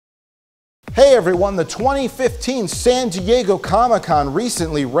Hey everyone, the 2015 San Diego Comic-Con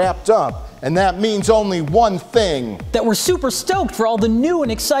recently wrapped up, and that means only one thing. That we're super stoked for all the new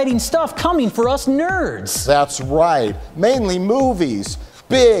and exciting stuff coming for us nerds. That's right, mainly movies.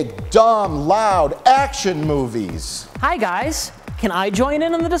 Big, dumb, loud action movies. Hi guys, can I join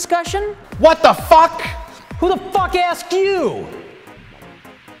in on the discussion? What the fuck? Who the fuck asked you?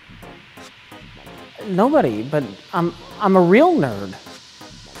 Nobody, but I'm a real nerd.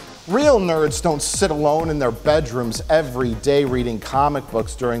 Real nerds don't sit alone in their bedrooms every day reading comic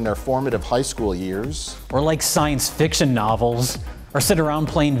books during their formative high school years. Or like science fiction novels. Or sit around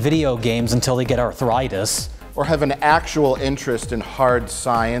playing video games until they get arthritis. Or have an actual interest in hard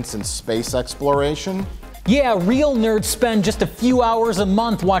science and space exploration. Yeah, real nerds spend just a few hours a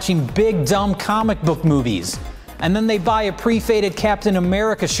month watching big dumb comic book movies. And then they buy a pre-faded Captain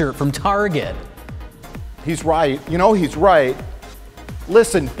America shirt from Target. He's right. You know he's right.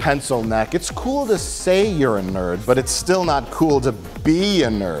 Listen, pencil neck, it's cool to say you're a nerd, but it's still not cool to be a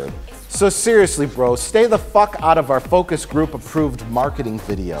nerd. So seriously, bro, stay the fuck out of our focus group approved marketing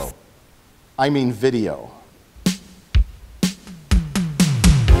video. I mean video.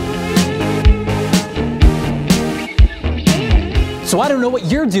 So I don't know what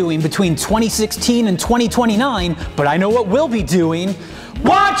you're doing between 2016 and 2029, but I know what we'll be doing.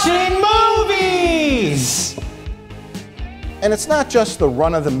 Watching movies! And it's not just the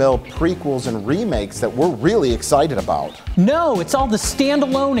run-of-the-mill prequels and remakes that we're really excited about. No, it's all the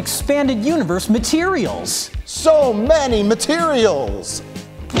standalone expanded universe materials. So many materials!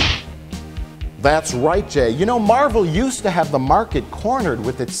 That's right, Jay. You know, Marvel used to have the market cornered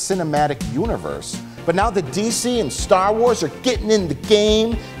with its cinematic universe. But now that DC and Star Wars are getting in the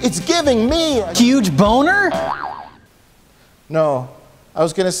game, it's giving me a huge boner? No, I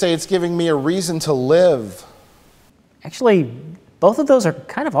was gonna say it's giving me a reason to live. Actually, both of those are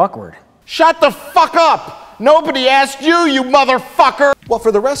kind of awkward. Shut the fuck up! Nobody asked you, you motherfucker! Well,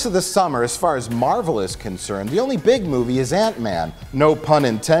 for the rest of the summer, as far as Marvel is concerned, the only big movie is Ant-Man. No pun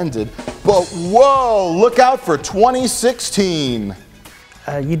intended. But whoa, look out for 2016.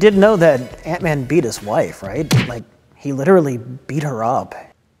 You did know that Ant-Man beat his wife, right? Like, he literally beat her up.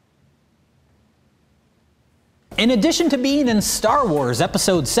 In addition to being in Star Wars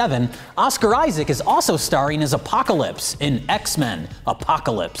Episode 7, Oscar Isaac is also starring as Apocalypse in X-Men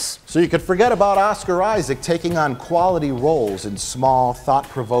Apocalypse. So you could forget about Oscar Isaac taking on quality roles in small,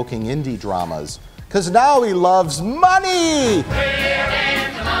 thought-provoking indie dramas. Cause now he loves money! We're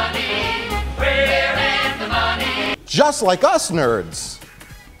in the money! We're in the money! Just like us nerds.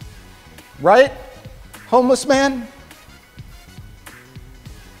 Right? Homeless man?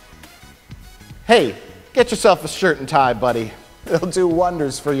 Hey, get yourself a shirt and tie, buddy. It'll do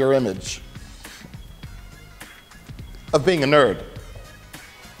wonders for your image of being a nerd.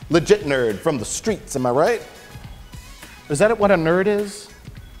 Legit nerd from the streets, am I right? Is that what a nerd is?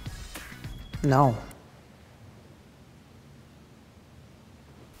 No.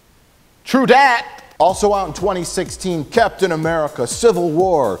 True dat! Also out in 2016, Captain America, Civil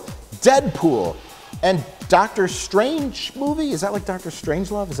War, Deadpool, and Doctor Strange movie? Is that like Doctor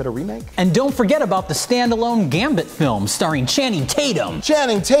Strangelove? Is that a remake? And don't forget about the standalone Gambit film starring Channing Tatum.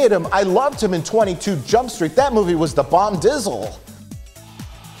 Channing Tatum, I loved him in 22 Jump Street. That movie was the bomb dizzle.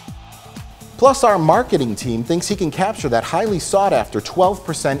 Plus our marketing team thinks he can capture that highly sought after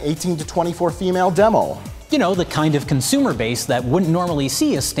 12% 18 to 24 female demo. You know, the kind of consumer base that wouldn't normally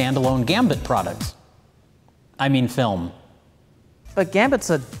see a standalone Gambit product. I mean film. But Gambit's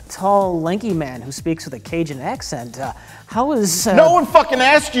a tall, lanky man who speaks with a Cajun accent. How is... No one fucking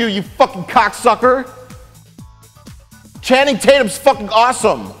asked you, you fucking cocksucker! Channing Tatum's fucking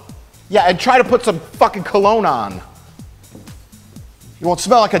awesome! Yeah, and try to put some fucking cologne on. You won't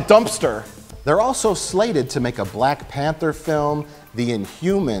smell like a dumpster. They're also slated to make a Black Panther film, The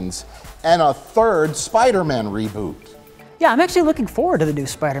Inhumans, and a third Spider-Man reboot. Yeah, I'm actually looking forward to the new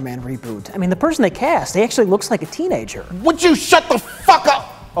Spider-Man reboot. I mean, the person they cast, he actually looks like a teenager. Would you shut the fuck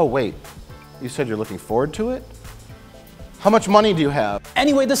up? Oh wait, you said you're looking forward to it? How much money do you have?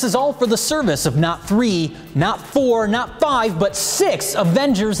 Anyway, this is all for the service of not 3, not 4, not 5, but 6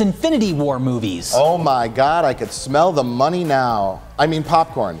 Avengers Infinity War movies. Oh my God, I could smell the money now. I mean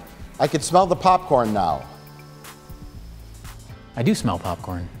popcorn. I could smell the popcorn now. I do smell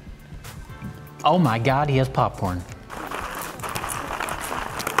popcorn. Oh my God, he has popcorn.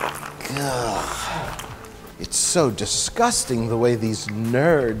 Ugh. It's so disgusting the way these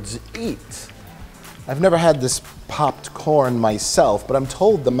nerds eat. I've never had this popped corn myself, but I'm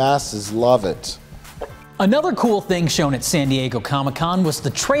told the masses love it. Another cool thing shown at San Diego Comic-Con was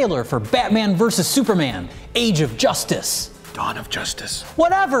the trailer for Batman vs. Superman: Age of Justice. Dawn of Justice.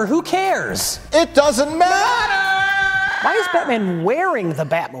 Whatever, who cares? It doesn't matter! Why is Batman wearing the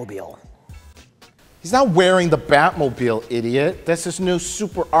Batmobile? He's not wearing the Batmobile, idiot. That's his new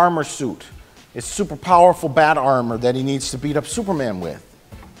super armor suit. It's super powerful bat armor that he needs to beat up Superman with.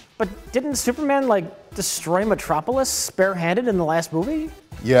 But didn't Superman, like, destroy Metropolis barehanded in the last movie?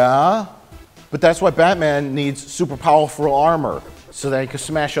 Yeah, but that's why Batman needs super powerful armor, so that he can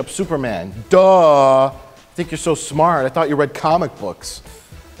smash up Superman. Duh! I think you're so smart. I thought you read comic books.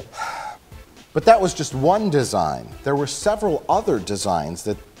 But that was just one design. There were several other designs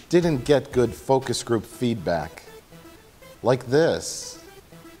that didn't get good focus group feedback. Like this,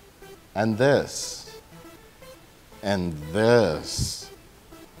 and this, and this.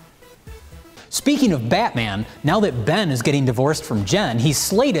 Speaking of Batman, now that Ben is getting divorced from Jen, he's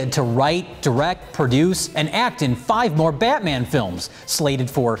slated to write, direct, produce, and act in 5 more Batman films, slated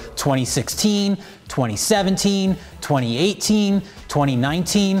for 2016, 2017, 2018,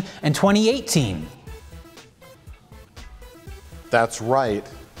 2019, and 2018. That's right.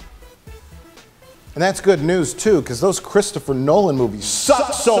 And that's good news too, because those Christopher Nolan movies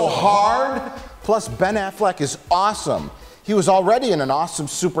suck so hard. Plus, Ben Affleck is awesome. He was already in an awesome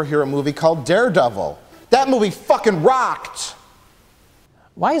superhero movie called Daredevil. That movie fucking rocked.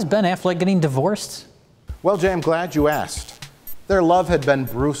 Why is Ben Affleck getting divorced? Well, Jay, I'm glad you asked. Their love had been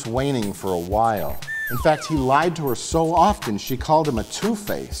Bruce Wayning for a while. In fact, he lied to her so often she called him a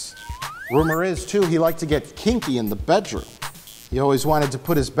two-face. Rumor is, too, he liked to get kinky in the bedroom. He always wanted to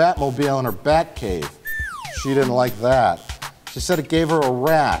put his Batmobile in her Batcave. She didn't like that. She said it gave her a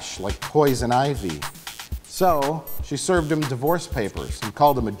rash, like poison ivy. So, she served him divorce papers and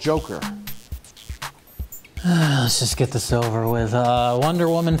called him a joker. Let's just get this over with. Wonder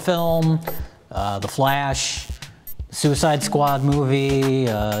Woman film, The Flash, Suicide Squad movie,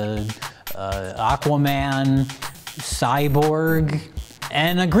 Aquaman, Cyborg,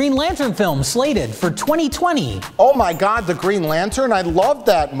 and a Green Lantern film slated for 2020. Oh my God, the Green Lantern? I loved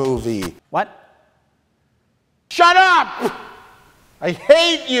that movie. What? Shut up! I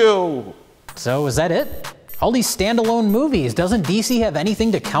hate you! So is that it? All these standalone movies. Doesn't DC have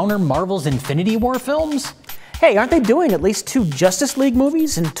anything to counter Marvel's Infinity War films? Hey, aren't they doing at least 2 Justice League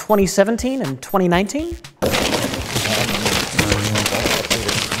movies in 2017 and 2019?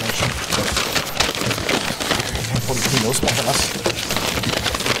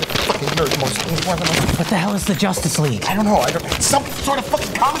 What the hell is the Justice League? I don't know. It's some sort of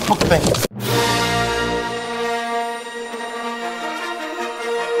fucking comic book thing.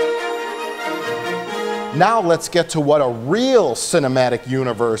 Now let's get to what a real cinematic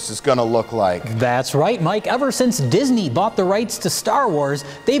universe is gonna look like. That's right, Mike. Ever since Disney bought the rights to Star Wars,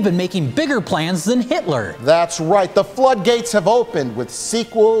 they've been making bigger plans than Hitler. That's right. The floodgates have opened with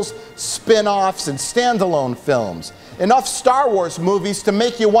sequels, spin-offs, and standalone films. Enough Star Wars movies to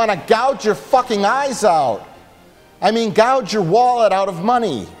make you want to gouge your fucking eyes out. I mean, gouge your wallet out of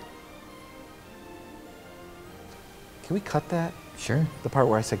money. Can we cut that? Sure. The part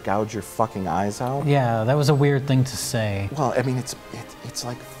where I said gouge your fucking eyes out? Yeah, that was a weird thing to say. Well, I mean, it's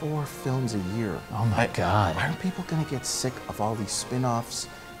like 4 films a year. Oh my God. Aren't people gonna get sick of all these spin-offs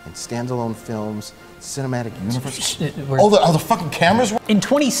and standalone films, cinematic universes? All the fucking cameras? In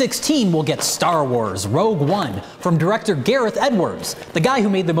 2016, we'll get Star Wars Rogue One from director Gareth Edwards, the guy who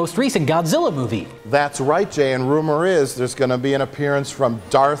made the most recent Godzilla movie. That's right, Jay, and rumor is there's gonna be an appearance from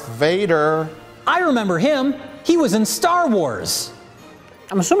Darth Vader. I remember him. He was in Star Wars.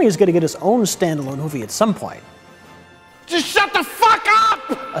 I'm assuming he's going to get his own standalone movie at some point. Just shut the fuck up!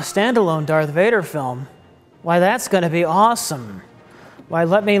 A standalone Darth Vader film? Why, that's going to be awesome. Why,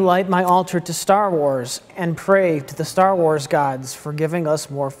 let me light my altar to Star Wars and pray to the Star Wars gods for giving us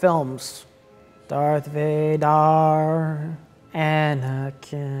more films. Darth Vader,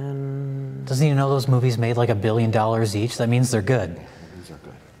 Anakin. Doesn't he know those movies made like $1 billion each? That means they're good. These are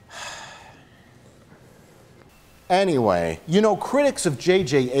good. Anyway, you know, critics of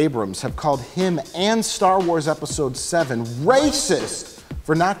J.J. Abrams have called him and Star Wars Episode 7 racist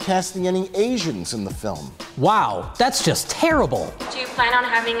for not casting any Asians in the film. Wow, that's just terrible. Do you plan on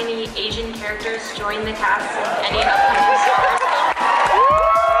having any Asian characters join the cast of any upcoming Star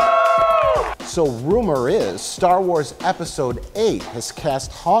Wars films? So rumor is Star Wars Episode 8 has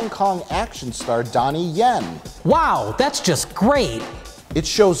cast Hong Kong action star Donnie Yen. Wow, that's just great. It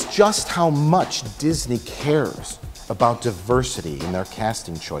shows just how much Disney cares about diversity in their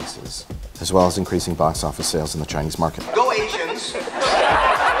casting choices, as well as increasing box office sales in the Chinese market. Go Asians!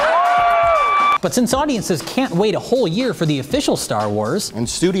 But since audiences can't wait a whole year for the official Star Wars, and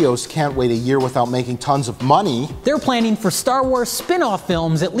studios can't wait a year without making tons of money, they're planning for Star Wars spin-off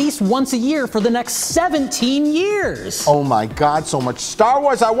films at least once a year for the next 17 years. Oh my God, so much Star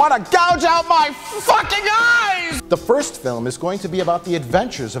Wars, I want to gouge out my fucking eyes! The first film is going to be about the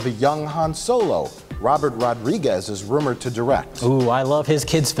adventures of a young Han Solo. Robert Rodriguez is rumored to direct. Ooh, I love his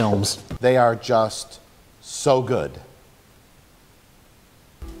kids' films. They are just so good.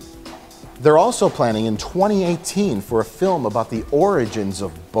 They're also planning in 2018 for a film about the origins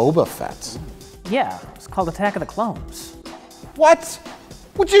of Boba Fett. Yeah, it's called Attack of the Clones. What?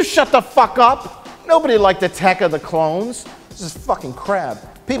 Would you shut the fuck up? Nobody liked Attack of the Clones. This is fucking crap.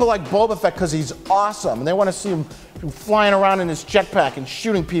 People like Boba Fett because he's awesome, and they want to see him flying around in his jetpack and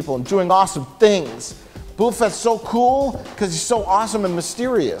shooting people and doing awesome things. Boba Fett's so cool because he's so awesome and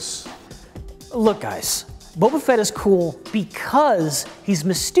mysterious. Look, guys, Boba Fett is cool because he's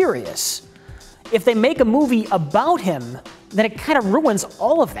mysterious. If they make a movie about him, then it kind of ruins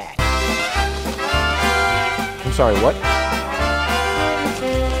all of that. I'm sorry, what?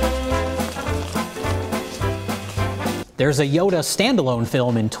 There's a Yoda standalone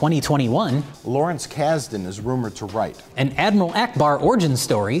film in 2021, Lawrence Kasdan is rumored to write. an Admiral Akbar origin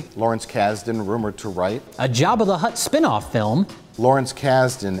story, Lawrence Kasdan rumored to write. a Jabba the Hutt spin-off film, Lawrence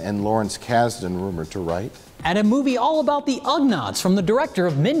Kasdan and Lawrence Kasdan rumored to write. and a movie all about the Ugnaughts from the director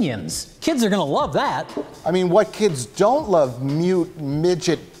of Minions. Kids are gonna love that. I mean, what kids don't love mute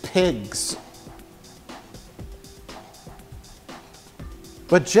midget pigs?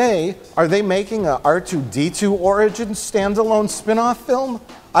 But Jay, are they making a R2-D2 origin standalone spin-off film?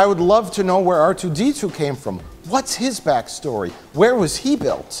 I would love to know where R2-D2 came from. What's his backstory? Where was he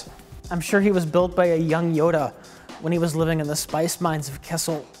built? I'm sure he was built by a young Yoda when he was living in the spice mines of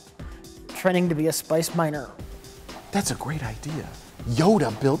Kessel, training to be a spice miner. That's a great idea.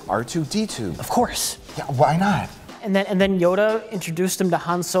 Yoda built R2-D2. Of course. Yeah, why not? And then Yoda introduced him to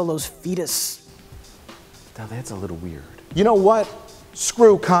Han Solo's fetus. Now that's a little weird. You know what?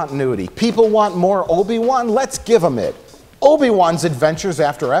 Screw continuity. People want more Obi-Wan? Let's give them it. Obi-Wan's Adventures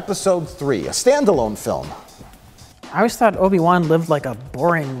After Episode 3, a standalone film. I always thought Obi-Wan lived like a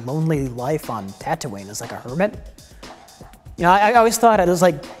boring, lonely life on Tatooine as like a hermit. You know, I always thought it was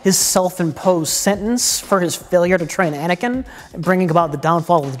like his self-imposed sentence for his failure to train Anakin, bringing about the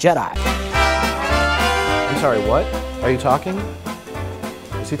downfall of the Jedi. I'm sorry, what? Are you talking?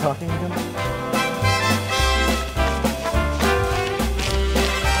 Is he talking again?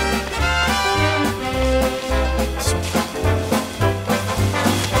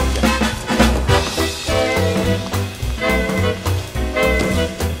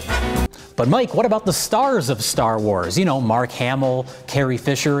 But Mike, what about the stars of Star Wars? You know, Mark Hamill, Carrie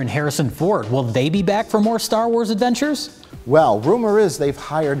Fisher, and Harrison Ford. Will they be back for more Star Wars adventures? Well, rumor is they've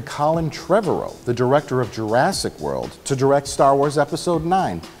hired Colin Trevorrow, the director of Jurassic World, to direct Star Wars Episode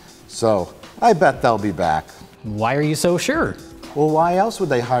 9. So, I bet they'll be back. Why are you so sure? Well, why else would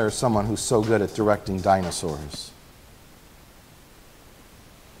they hire someone who's so good at directing dinosaurs?